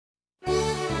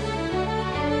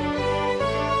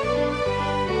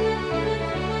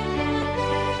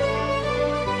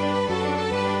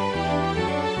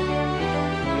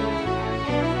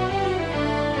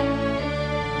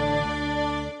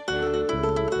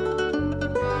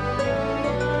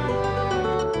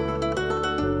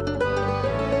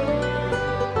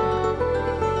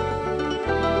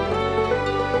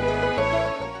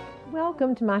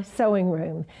welcome to my sewing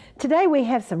room. Today we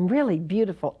have some really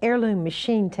beautiful heirloom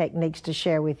machine techniques to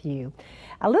share with you.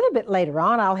 A little bit later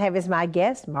on, I'll have as my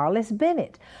guest Marlis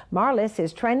Bennett. Marlis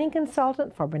is training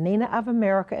consultant for Bernina of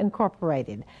America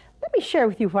Incorporated. Let me share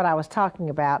with you what I was talking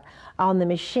about on the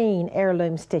machine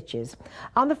heirloom stitches.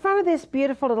 On the front of this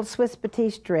beautiful little Swiss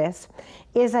batiste dress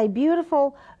is a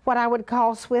beautiful, what I would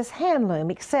call Swiss hand loom,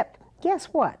 except guess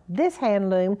what? This hand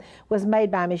loom was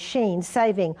made by machine,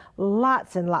 saving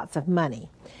lots and lots of money.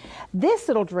 This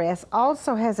little dress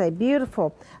also has a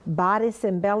beautiful bodice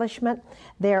embellishment.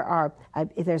 There's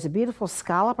a beautiful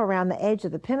scallop around the edge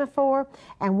of the pinafore,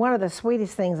 and one of the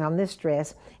sweetest things on this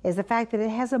dress is the fact that it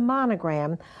has a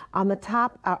monogram on the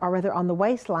top, or rather on the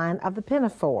waistline of the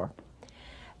pinafore.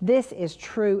 This is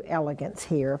true elegance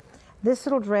here. This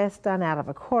little dress done out of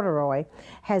a corduroy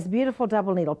has beautiful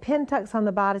double needle pin tucks on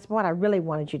the bodice. What I really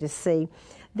wanted you to see,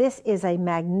 this is a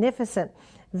magnificent,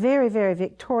 very, very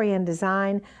Victorian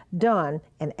design done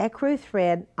in ecru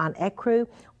thread on ecru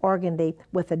organdy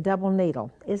with a double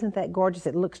needle. Isn't that gorgeous?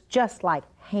 It looks just like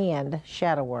hand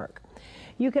shadow work.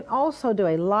 You can also do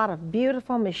a lot of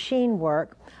beautiful machine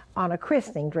work on a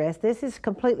christening dress. This is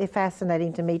completely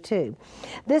fascinating to me too.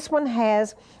 This one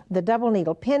has the double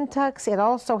needle pin tucks. It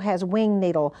also has wing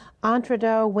needle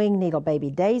entredot, wing needle baby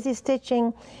daisy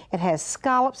stitching. It has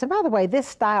scallops. And by the way, this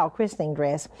style christening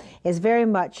dress is very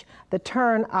much the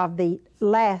turn of the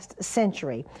last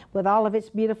century, with all of its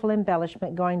beautiful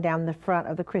embellishment going down the front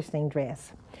of the christening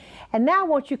dress. And now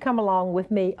won't you come along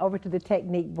with me over to the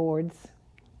technique boards.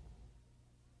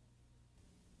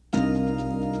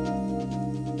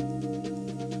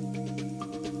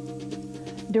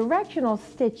 Directional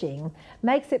stitching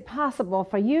makes it possible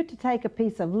for you to take a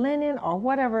piece of linen or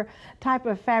whatever type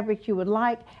of fabric you would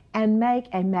like and make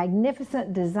a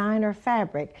magnificent designer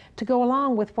fabric to go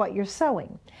along with what you're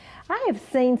sewing. I have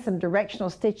seen some directional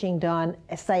stitching done,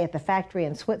 say at the factory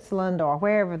in Switzerland or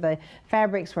wherever the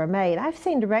fabrics were made. I've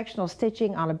seen directional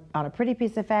stitching on a pretty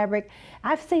piece of fabric.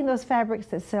 I've seen those fabrics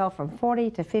that sell from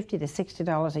 $40 to $50 to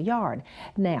 $60 a yard.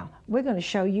 Now, we're going to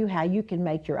show you how you can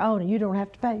make your own and you don't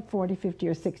have to pay $40, $50,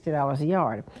 or $60 a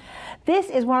yard. This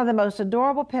is one of the most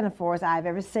adorable pinafores I've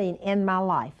ever seen in my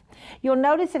life. You'll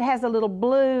notice it has a little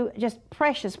blue, just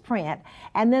precious print,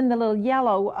 and then the little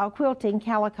yellow quilting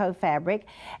calico fabric.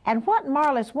 And what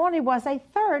Marlis wanted was a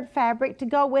third fabric to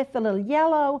go with the little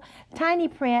yellow, tiny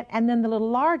print, and then the little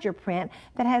larger print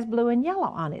that has blue and yellow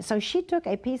on it. So she took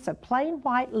a piece of plain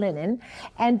white linen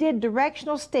and did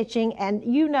directional stitching, and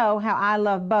you know how I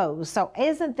love bows. So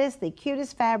isn't this the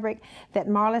cutest fabric that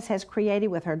Marlis has created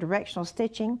with her directional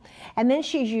stitching? And then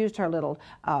she's used her little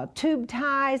tube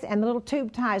ties, and the little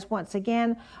tube ties once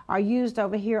again are used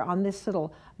over here on this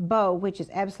little bow, which is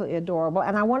absolutely adorable.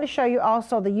 And I want to show you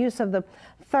also the use of the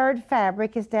third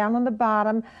fabric is down on the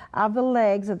bottom of the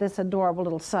legs of this adorable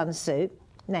little sunsuit.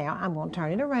 Now I'm going to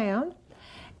turn it around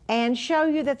and show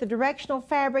you that the directional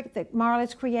fabric that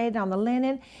Marlis created on the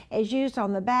linen is used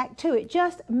on the back too. It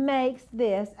just makes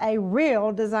this a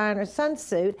real designer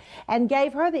sunsuit and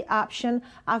gave her the option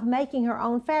of making her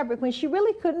own fabric when she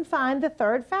really couldn't find the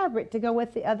third fabric to go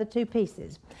with the other two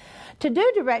pieces. To do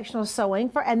directional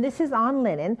sewing, and this is on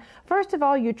linen, first of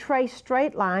all you trace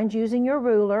straight lines using your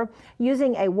ruler,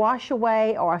 using a wash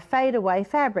away or a fade away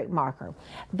fabric marker.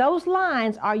 Those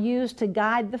lines are used to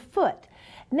guide the foot.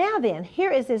 Now then,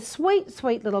 here is this sweet,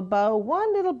 sweet little bow,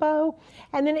 one little bow,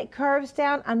 and then it curves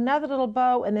down another little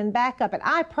bow and then back up. And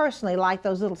I personally like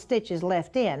those little stitches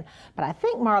left in, but I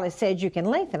think Marlis said you can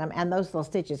lengthen them and those little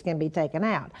stitches can be taken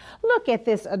out. Look at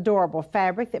this adorable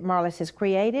fabric that Marlis has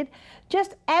created.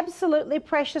 Just absolutely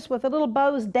precious with the little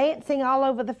bows dancing all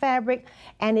over the fabric,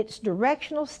 and it's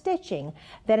directional stitching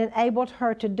that enabled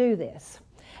her to do this.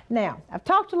 Now, I've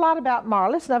talked a lot about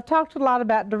Marlis and I've talked a lot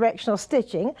about directional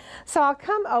stitching, so I'll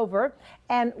come over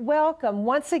and welcome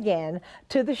once again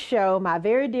to the show my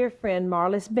very dear friend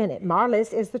Marlis Bennett.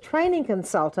 Marlis is the training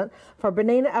consultant for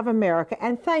Bernina of America,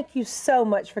 and thank you so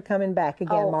much for coming back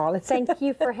again, Marlis. Thank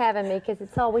you for having me, because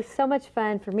it's always so much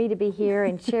fun for me to be here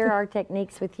and share our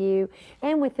techniques with you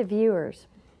and with the viewers.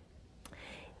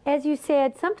 As you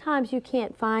said, sometimes you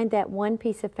can't find that one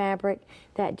piece of fabric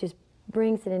that just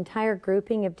brings an entire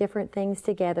grouping of different things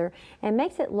together and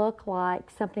makes it look like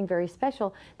something very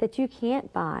special that you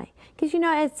can't buy. Because, you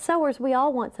know, as sewers, we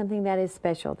all want something that is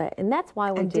special, and that's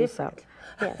why we do so.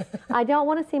 Yes. I don't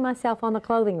want to see myself on the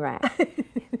clothing rack.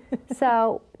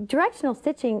 So directional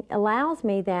stitching allows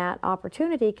me that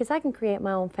opportunity because I can create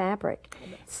my own fabric.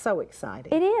 It's so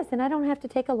exciting. It is, and I don't have to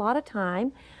take a lot of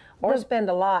time. Or spend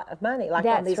a lot of money, like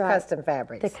on these custom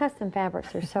fabrics. The custom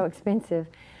fabrics are so expensive.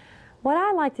 What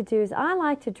I like to do is I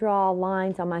like to draw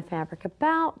lines on my fabric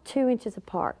about 2 inches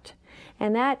apart.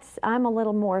 And I'm a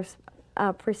little more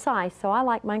precise, so I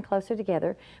like mine closer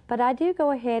together. But I do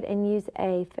go ahead and use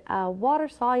a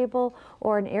water-soluble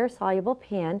or an air-soluble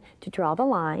pen to draw the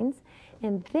lines.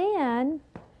 And then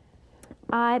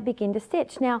I begin to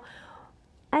stitch. Now,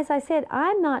 as I said,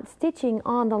 I'm not stitching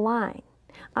on the line.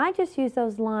 I just use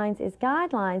those lines as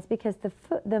guidelines because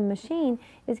the machine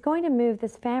is going to move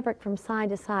this fabric from side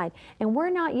to side, and we're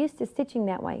not used to stitching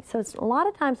that way. So a lot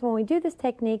of times when we do this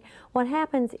technique, what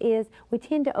happens is we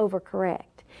tend to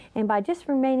overcorrect. And by just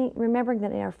remembering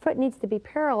that our foot needs to be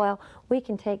parallel, we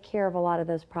can take care of a lot of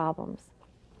those problems.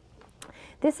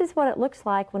 This is what it looks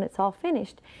like when it's all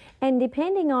finished. And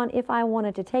depending on if I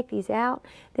wanted to take these out,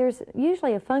 there's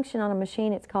usually a function on a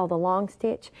machine, it's called a long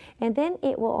stitch, and then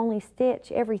it will only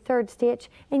stitch every 3rd stitch,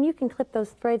 and you can clip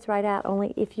those threads right out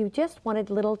only if you just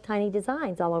wanted little tiny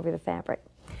designs all over the fabric.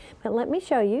 But let me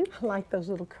show you. I like those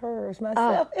little curves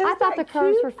myself. I thought the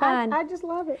curves were fun. I just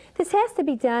love it. This has to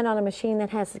be done on a machine that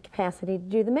has the capacity to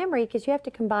do the memory because you have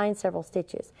to combine several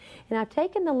stitches. And I've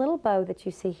taken the little bow that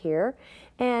you see here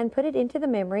and put it into the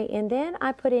memory, and then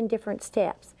I put in different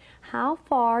steps. How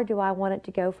far do I want it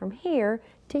to go from here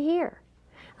to here?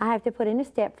 I have to put in a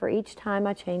step for each time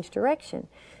I change direction.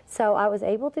 So I was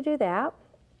able to do that.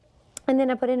 And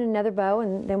then I put in another bow,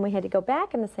 and then we had to go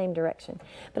back in the same direction.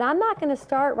 But I'm not going to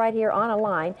start right here on a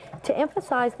line to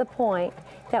emphasize the point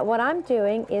that what I'm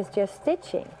doing is just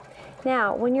stitching.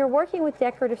 Now, when you're working with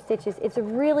decorative stitches, it's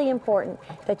really important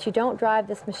that you don't drive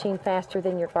this machine faster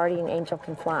than your guardian angel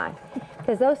can fly,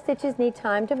 because those stitches need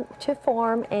time to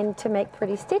form and to make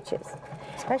pretty stitches.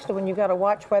 Especially when you've got to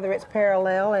watch whether it's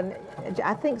parallel, and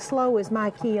I think slow is my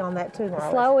key on that too,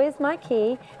 Marlis. Slow is my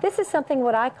key. This is something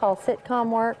what I call sitcom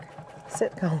work.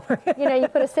 Sitcom work. You know, you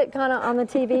put a sitcom on the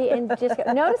TV and just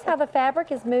notice how the fabric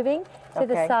is moving to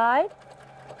the side,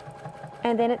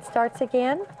 and then it starts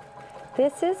again.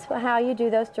 This is how you do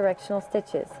those directional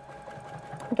stitches,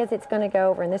 because it's going to go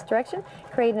over in this direction,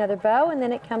 create another bow, and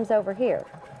then it comes over here.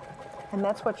 And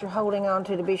that's what you're holding on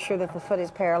to be sure that the foot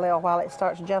is parallel while it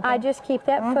starts jumping? I just keep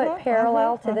that foot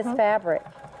parallel to this fabric.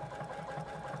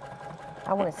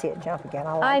 I want to see it jump again.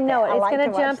 I know it. It's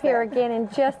going to jump here again in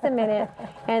just a minute,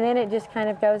 and then it just kind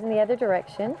of goes in the other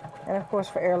direction. And of course,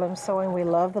 for heirloom sewing, we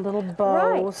love the little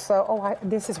bows. Right. So,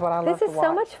 this is what I love to watch. This is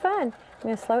so much fun. I'm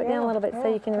going to slow it down a little bit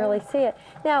so you can really see it.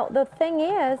 Now, the thing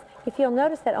is, if you'll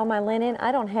notice that on my linen,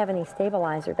 I don't have any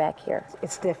stabilizer back here.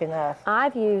 It's stiff enough.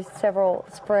 I've used several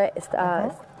spray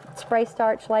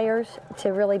starch layers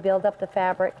to really build up the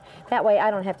fabric. That way I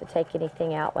don't have to take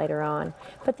anything out later on.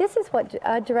 But this is what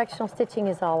directional stitching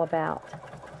is all about.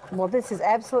 Well, this is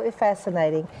absolutely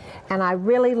fascinating, and I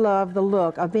really love the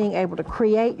look of being able to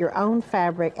create your own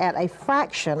fabric at a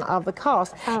fraction of the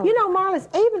cost. Oh. You know, Marlis,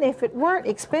 even if it weren't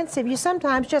expensive, you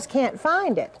sometimes just can't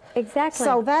find it. Exactly.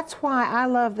 So that's why I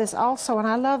love this also, and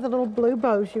I love the little blue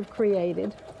bows you've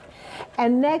created.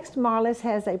 And next, Marlis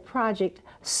has a project,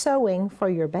 Sewing for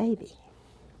Your Baby.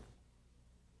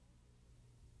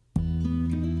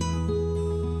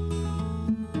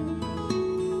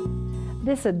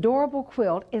 This adorable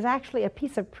quilt is actually a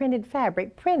piece of printed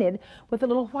fabric, printed with the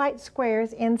little white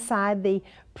squares inside the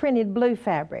printed blue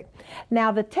fabric.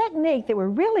 Now, the technique that we're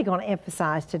really going to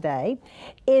emphasize today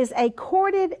is a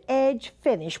corded edge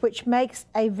finish, which makes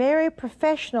a very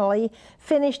professionally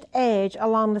finished edge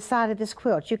along the side of this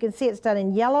quilt. You can see it's done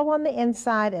in yellow on the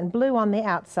inside and blue on the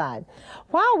outside.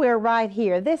 While we're right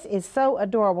here, this is so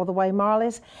adorable the way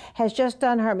Marlis has just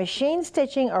done her machine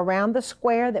stitching around the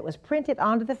square that was printed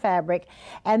onto the fabric,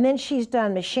 and then she's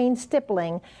done machine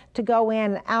stippling to go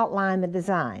in and outline the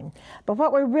design. But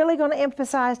what we're really going to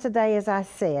emphasize today, as I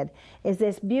said, is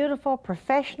this beautiful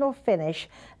professional finish,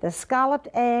 the scalloped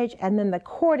edge and then the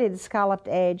corded scalloped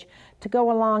edge to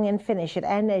go along and finish it.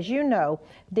 And as you know,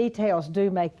 details do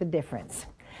make the difference.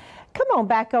 Come on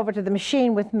back over to the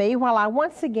machine with me while I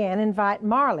once again invite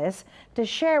Marlis to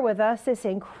share with us this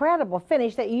incredible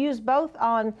finish that you use both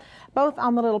on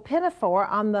the little pinafore,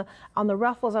 on the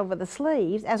ruffles over the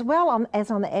sleeves, as well as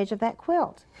on the edge of that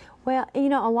quilt. Well, you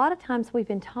know, a lot of times we've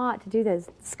been taught to do those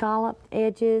scalloped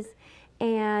edges,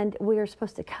 and we are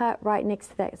supposed to cut right next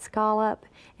to that scallop,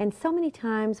 and so many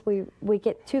times we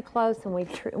get too close and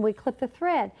we clip the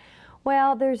thread.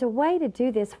 Well, there's a way to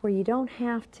do this where you don't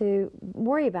have to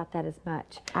worry about that as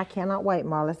much. I cannot wait,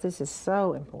 Marlis. This is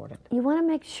so important. You want to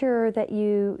make sure that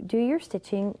you do your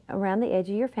stitching around the edge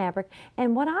of your fabric.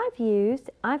 And what I've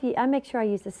used, I make sure I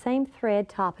use the same thread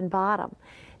top and bottom.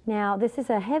 Now, this is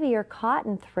a heavier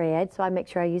cotton thread, so I make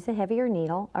sure I use a heavier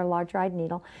needle, or larger-eyed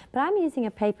needle, but I'm using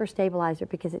a paper stabilizer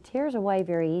because it tears away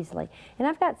very easily. And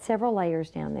I've got several layers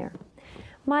down there.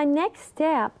 My next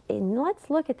step, and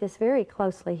let's look at this very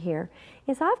closely here,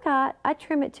 is I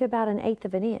trim it to about 1/8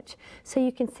 of an inch. So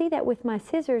you can see that with my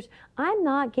scissors, I'm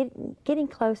not getting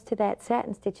close to that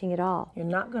satin stitching at all. You're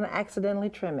not going to accidentally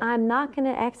trim it. I'm not going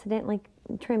to accidentally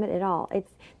trim it at all.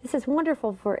 This is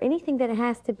wonderful for anything that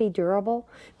has to be durable,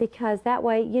 because that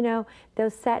way, you know,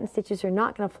 those satin stitches are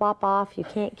not going to flop off. You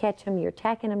can't catch them. You're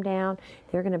tacking them down.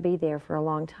 They're going to be there for a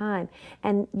long time.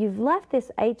 And you've left this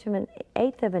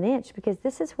 1/8 of an inch because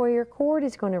this is where your cord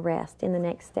is going to rest in the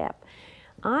next step.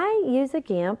 I use a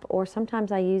GIMP, or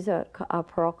sometimes I use a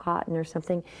pearl cotton or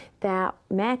something that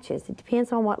matches. It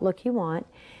depends on what look you want.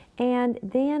 And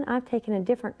then I've taken a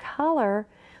different color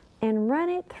and run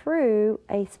it through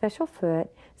a special foot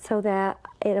so that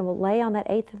it will lay on that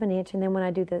 1/8 of an inch, and then when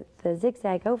I do the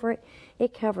zigzag over it,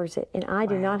 it covers it, and I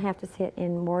do not have to sit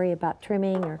and worry about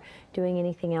trimming or doing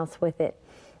anything else with it.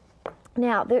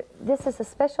 Now, this is a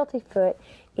specialty foot.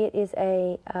 It is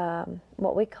a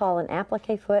what we call an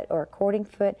applique foot or a cording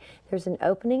foot. There's an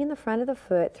opening in the front of the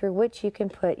foot through which you can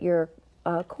put your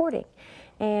cording.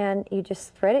 And you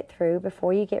just thread it through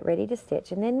before you get ready to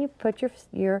stitch. And then you put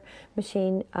your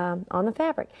machine on the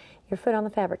fabric, your foot on the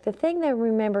fabric. The thing to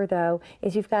remember, though,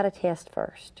 is you've got to test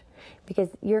first,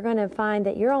 because you're going to find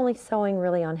that you're only sewing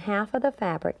really on half of the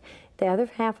fabric. The other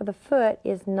half of the foot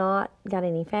is not got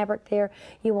any fabric there.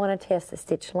 You want to test the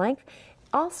stitch length.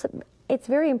 Also, it's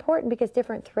very important because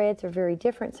different threads are very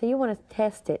different, so you want to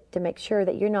test it to make sure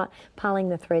that you're not piling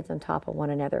the threads on top of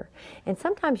one another. And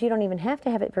sometimes you don't even have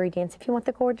to have it very dense if you want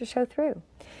the cord to show through.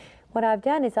 What I've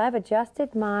done is I've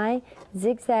adjusted my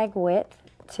zigzag width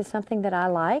to something that I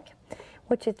like,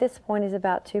 which at this point is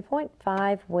about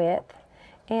 2.5 width,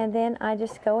 and then I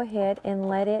just go ahead and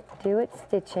let it do its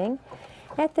stitching.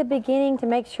 At the beginning, to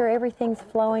make sure everything's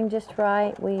flowing just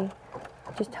right, we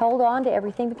just hold on to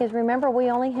everything, because remember,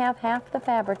 we only have half the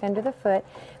fabric under the foot,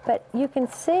 but you can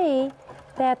see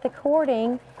that the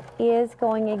cording is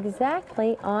going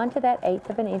exactly onto that 1/8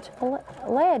 of an inch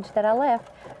ledge that I left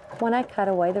when I cut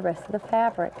away the rest of the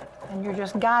fabric. And you're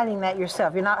just guiding that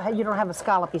yourself. You don't have a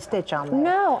scallopy stitch on there.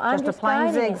 No, I'm just a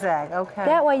plain zigzag. It. Okay.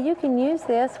 That way you can use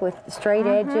this with straight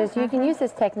edges. You can use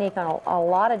this technique on a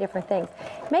lot of different things.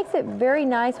 Makes it very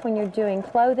nice when you're doing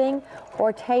clothing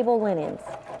or table linens,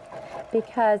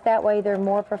 because that way they're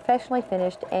more professionally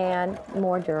finished and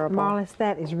more durable. Marlis,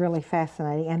 that is really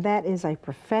fascinating, and that is a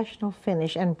professional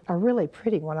finish and a really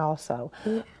pretty one also.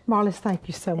 Marlis, thank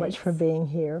you so much for being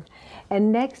here. And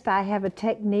next I have a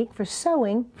technique for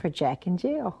sewing for Jack and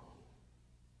Jill.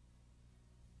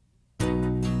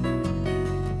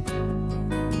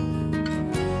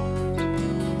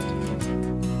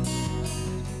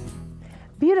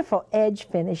 Beautiful edge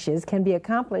finishes can be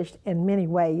accomplished in many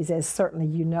ways, as certainly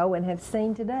you know and have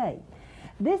seen today.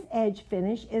 This edge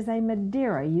finish is a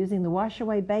Madeira using the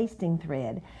wash-away basting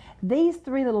thread. These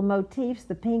three little motifs,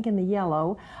 the pink and the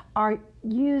yellow, are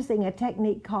using a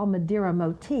technique called Madeira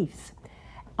motifs.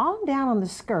 On down on the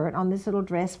skirt on this little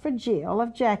dress for Jill,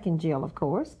 of Jack and Jill, of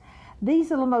course,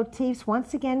 these little motifs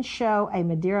once again show a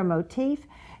Madeira motif,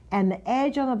 and the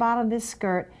edge on the bottom of this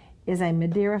skirt is a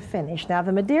Madeira finish. Now,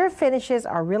 the Madeira finishes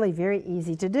are really very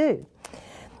easy to do.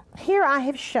 Here I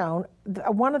have shown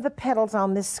one of the petals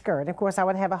on this skirt. Of course, I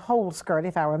would have a whole skirt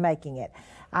if I were making it.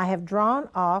 I have drawn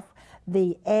off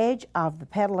the edge of the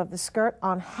petal of the skirt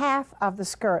on half of the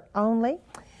skirt only.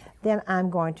 Then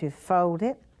I'm going to fold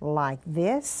it like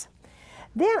this.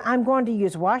 Then I'm going to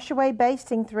use wash-away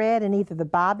basting thread in either the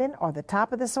bobbin or the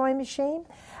top of the sewing machine.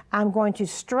 I'm going to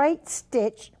straight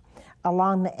stitch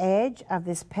along the edge of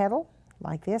this petal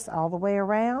like this all the way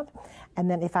around, and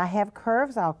then if I have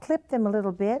curves, I'll clip them a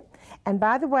little bit. And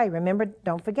by the way, remember,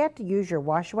 don't forget to use your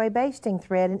wash-away basting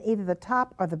thread in either the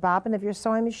top or the bobbin of your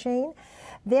sewing machine.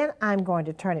 Then I'm going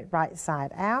to turn it right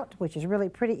side out, which is really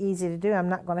pretty easy to do. I'm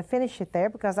not going to finish it there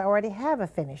because I already have a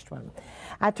finished one.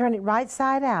 I turn it right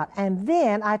side out, and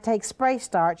then I take spray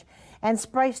starch and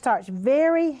spray starch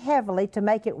very heavily to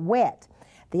make it wet,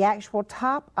 the actual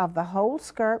top of the whole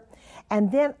skirt. And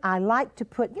then I like to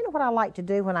put, you know what I like to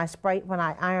do when I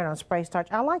iron on spray starch?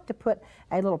 I like to put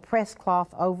a little press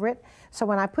cloth over it. So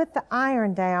when I put the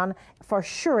iron down, for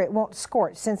sure it won't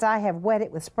scorch since I have wet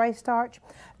it with spray starch.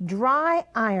 Dry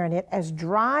iron it as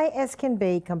dry as can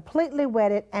be, completely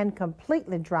wet it and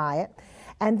completely dry it.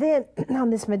 And then on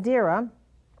this Madeira,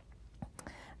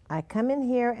 I come in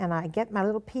here and I get my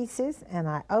little pieces and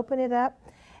I open it up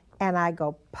and I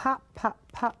go pop, pop,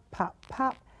 pop, pop,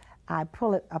 pop. I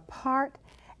pull it apart,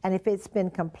 and if it's been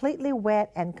completely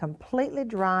wet and completely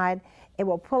dried, it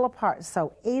will pull apart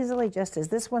so easily, just as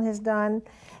this one has done.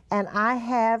 And I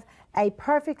have a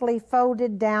perfectly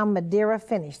folded down Madeira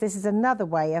finish. This is another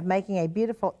way of making a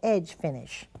beautiful edge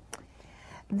finish.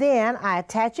 Then I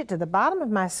attach it to the bottom of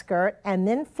my skirt and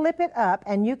then flip it up,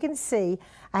 and you can see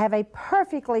I have a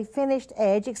perfectly finished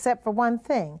edge except for one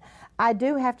thing. I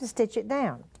do have to stitch it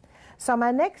down. So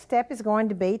my next step is going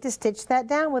to be to stitch that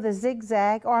down with a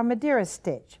zigzag or a Madeira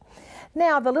stitch.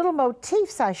 Now the little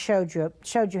motifs I showed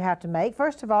you how to make,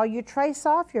 first of all you trace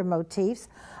off your motifs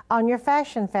on your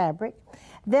fashion fabric.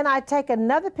 Then I take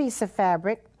another piece of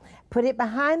fabric, put it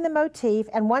behind the motif,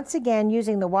 and once again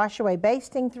using the wash away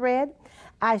basting thread,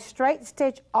 I straight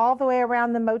stitch all the way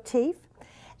around the motif.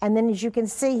 And then as you can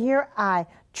see here, I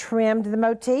trimmed the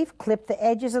motif, clipped the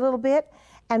edges a little bit,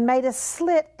 and made a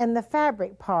slit in the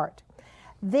fabric part.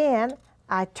 Then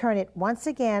I turn it once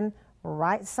again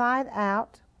right side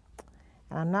out.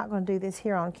 And I'm not going to do this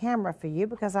here on camera for you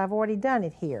because I've already done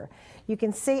it here. You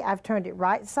can see I've turned it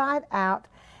right side out,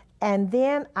 and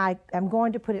then I am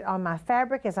going to put it on my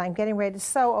fabric as I'm getting ready to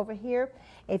sew over here.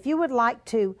 If you would like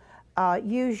to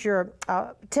use your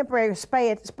temporary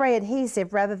spray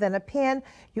adhesive rather than a pin,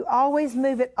 you always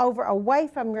move it over away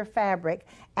from your fabric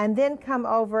and then come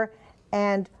over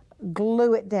and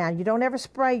glue it down. You don't ever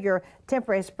spray your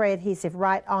temporary spray adhesive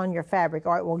right on your fabric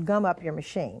or it will gum up your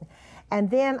machine. And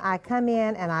then I come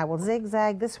in and I will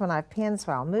zigzag. This one I've pinned,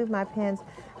 so I'll move my pins.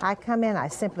 I come in, I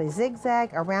simply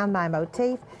zigzag around my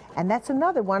motif, and that's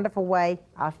another wonderful way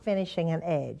of finishing an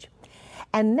edge.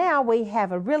 And now we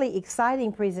have a really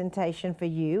exciting presentation for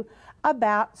you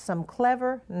about some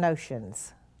clever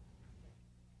notions.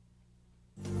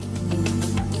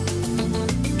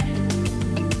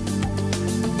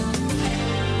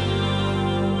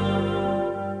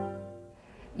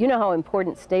 You know how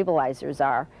important stabilizers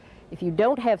are. If you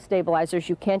don't have stabilizers,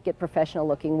 you can't get professional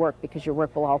looking work because your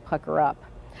work will all pucker up.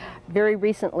 Very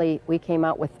recently, we came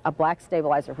out with a black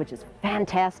stabilizer, which is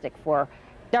fantastic for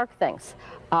dark things.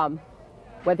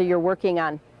 Whether you're working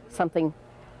on something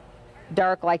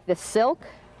dark like this silk,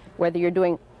 whether you're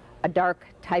doing a dark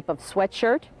type of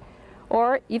sweatshirt,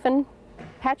 or even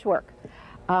patchwork.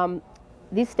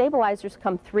 These stabilizers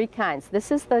come three kinds.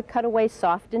 This is the cutaway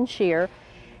soft and sheer.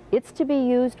 It's to be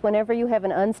used whenever you have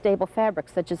an unstable fabric,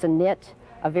 such as a knit,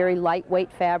 a very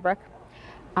lightweight fabric.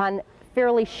 On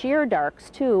fairly sheer darks,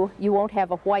 too, you won't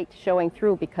have a white showing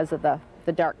through because of the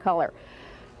dark color.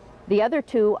 The other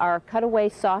two are cutaway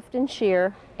soft and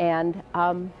sheer and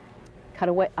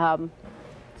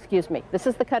this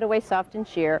is the cutaway soft and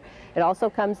sheer. It also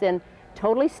comes in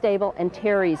totally stable and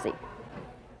tear easy.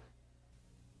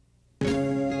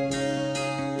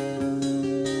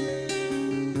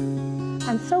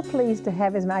 I'm so pleased to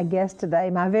have as my guest today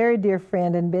my very dear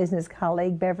friend and business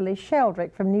colleague, Beverley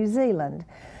Sheldrick from New Zealand.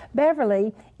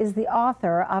 Beverley is the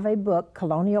author of a book,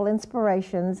 Colonial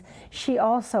Inspirations. She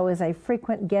also is a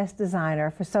frequent guest designer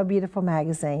for So Beautiful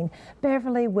magazine.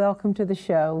 Beverley, welcome to the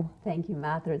show. Thank you,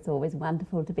 Martha. It's always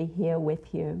wonderful to be here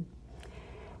with you.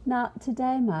 Now,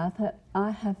 today, Martha,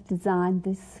 I have designed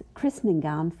this christening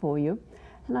gown for you,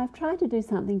 and I've tried to do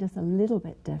something just a little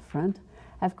bit different.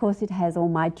 Of course, it has all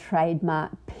my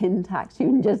trademark pin tucks. You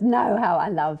can just know how I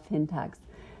love pin tucks.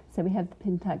 So we have the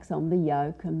pin tucks on the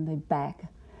yoke and the back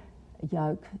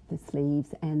yoke, the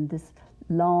sleeves, and this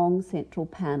long central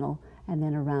panel, and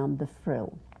then around the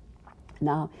frill.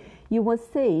 Now, you will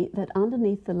see that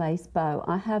underneath the lace bow,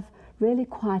 I have really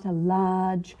quite a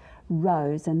large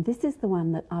rose, and this is the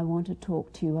one that I want to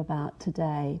talk to you about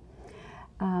today.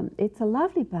 It's a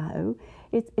lovely bow.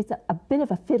 It's a bit of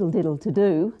a fiddle-diddle to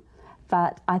do,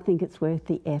 but I think it's worth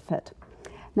the effort.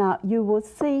 Now, you will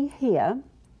see here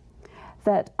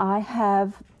that I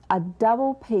have a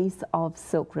double piece of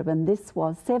silk ribbon. This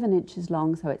was 7 inches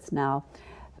long, so it's now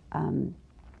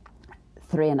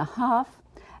 3.5.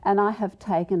 And I have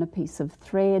taken a piece of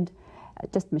thread,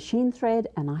 just machine thread,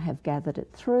 and I have gathered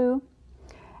it through.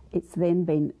 It's then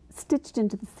been stitched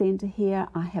into the center here.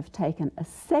 I have taken a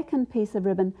second piece of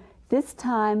ribbon, this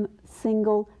time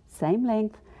single, same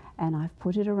length, and I've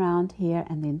put it around here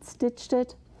and then stitched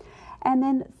it. And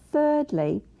then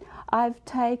thirdly, I've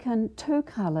taken 2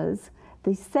 colors,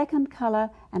 the second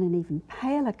color and an even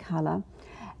paler color,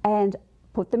 and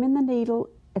put them in the needle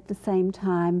at the same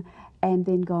time and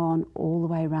then gone all the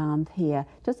way around here.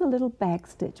 Just a little back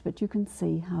stitch, but you can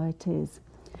see how it is.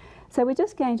 So we're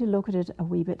just going to look at it a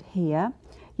wee bit here.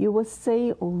 You will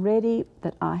see already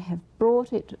that I have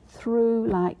brought it through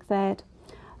like that.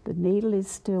 The needle is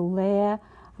still there.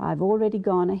 I've already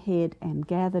gone ahead and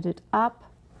gathered it up,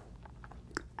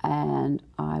 and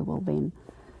I will then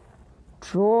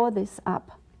draw this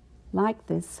up like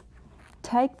this,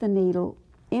 take the needle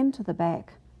into the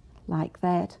back like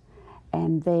that,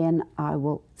 and then I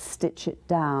will stitch it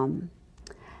down.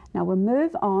 Now we'll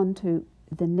move on to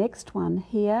the next one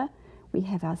here. We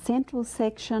have our central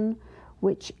section,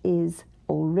 which is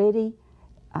already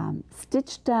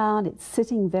stitched down. It's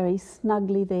sitting very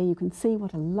snugly there. You can see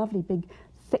what a lovely big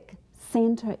thick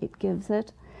center it gives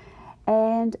it.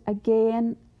 And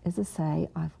again, as I say,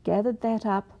 I've gathered that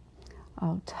up.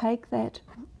 I'll take that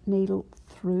needle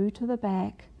through to the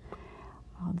back.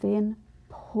 I'll then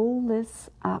pull this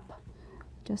up.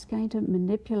 Just going to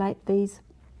manipulate these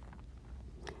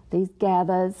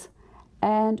gathers,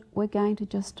 and we're going to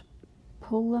just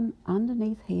pull them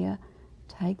underneath here,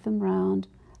 take them round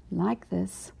like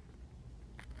this,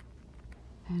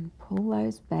 and pull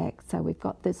those back. So we've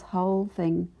got this whole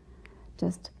thing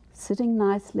just sitting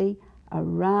nicely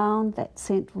around that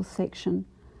central section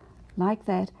like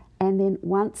that. And then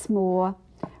once more,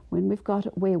 when we've got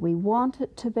it where we want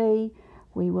it to be,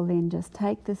 we will then just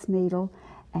take this needle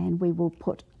and we will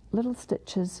put little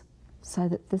stitches so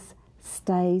that this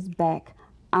stays back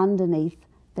underneath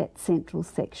that central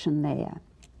section there.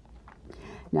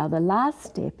 Now the last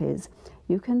step is,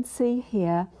 you can see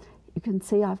here, you can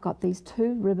see I've got these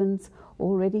 2 ribbons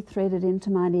already threaded into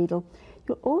my needle.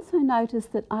 You'll also notice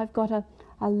that I've got a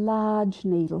large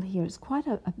needle here. It's quite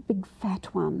a big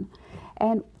fat one.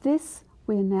 And this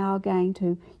we're now going to,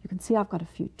 you can see I've got a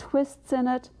few twists in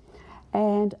it,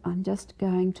 and I'm just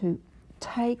going to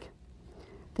take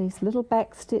this little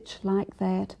back stitch like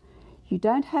that. You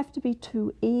don't have to be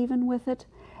too even with it,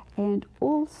 and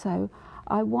also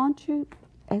I want you,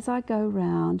 as I go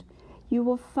round, you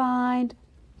will find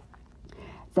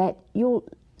that you'll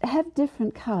have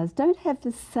different colours. Don't have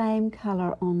the same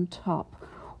colour on top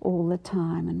all the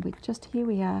time. And we just, here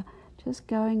we are, just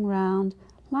going round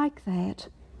like that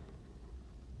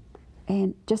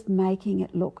and just making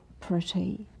it look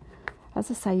pretty.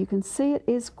 As I say, you can see it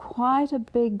is quite a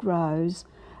big rose,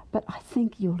 but I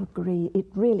think you'll agree it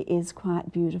really is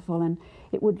quite beautiful, and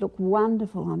it would look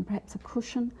wonderful on perhaps a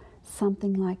cushion,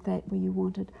 something like that, where you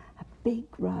wanted a big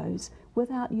rose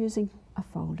without using a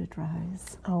folded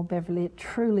rose. Oh, Beverly, it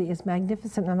truly is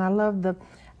magnificent, and I love the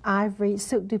ivory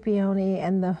suit du peony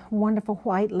and the wonderful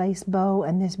white lace bow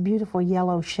and this beautiful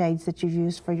yellow shades that you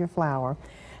used for your flower.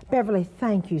 Beverly,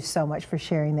 thank you so much for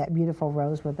sharing that beautiful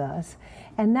rose with us.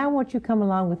 And now won't you come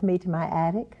along with me to my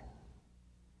attic?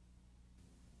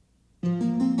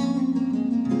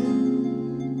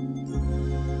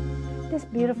 This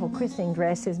beautiful christening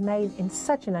dress is made in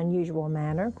such an unusual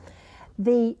manner.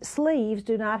 The sleeves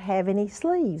do not have any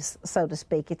sleeves, so to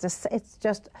speak. It's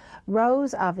just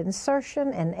rows of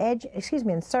insertion and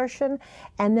insertion,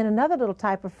 and then another little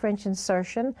type of French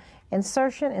insertion,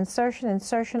 insertion, insertion,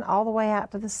 insertion, all the way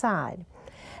out to the side.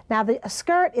 Now the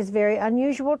skirt is very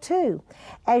unusual too.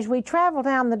 As we travel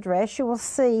down the dress, you will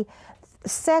see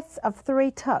sets of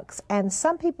 3 tucks, and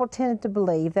some people tended to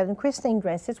believe that in christening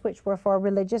dresses, which were for a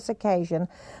religious occasion,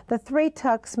 the 3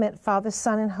 tucks meant Father,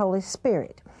 Son, and Holy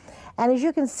Spirit. And as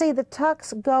you can see, the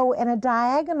tucks go in a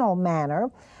diagonal manner,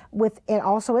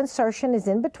 also insertion is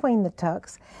in between the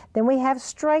tucks. Then we have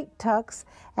straight tucks,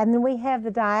 and then we have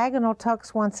the diagonal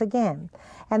tucks once again.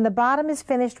 And the bottom is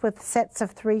finished with sets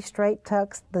of 3 straight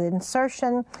tucks, the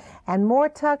insertion, and more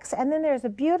tucks. And then there's a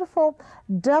beautiful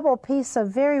double piece of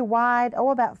very wide,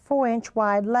 about 4-inch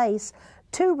wide lace,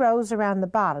 2 rows around the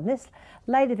bottom. This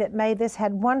lady that made this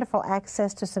had wonderful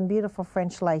access to some beautiful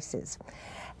French laces.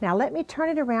 Now let me turn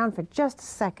it around for just a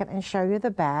second and show you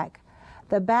the back.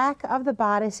 The back of the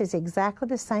bodice is exactly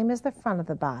the same as the front of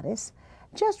the bodice.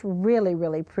 Just really,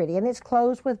 really pretty. And it's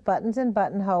closed with buttons and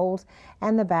buttonholes,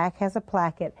 and the back has a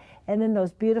placket. And then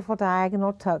those beautiful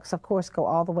diagonal tucks, of course, go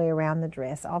all the way around the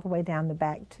dress, all the way down the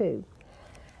back too.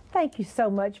 Thank you so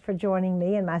much for joining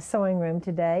me in my sewing room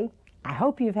today. I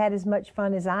hope you've had as much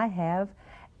fun as I have,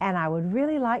 and I would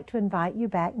really like to invite you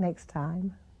back next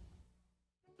time.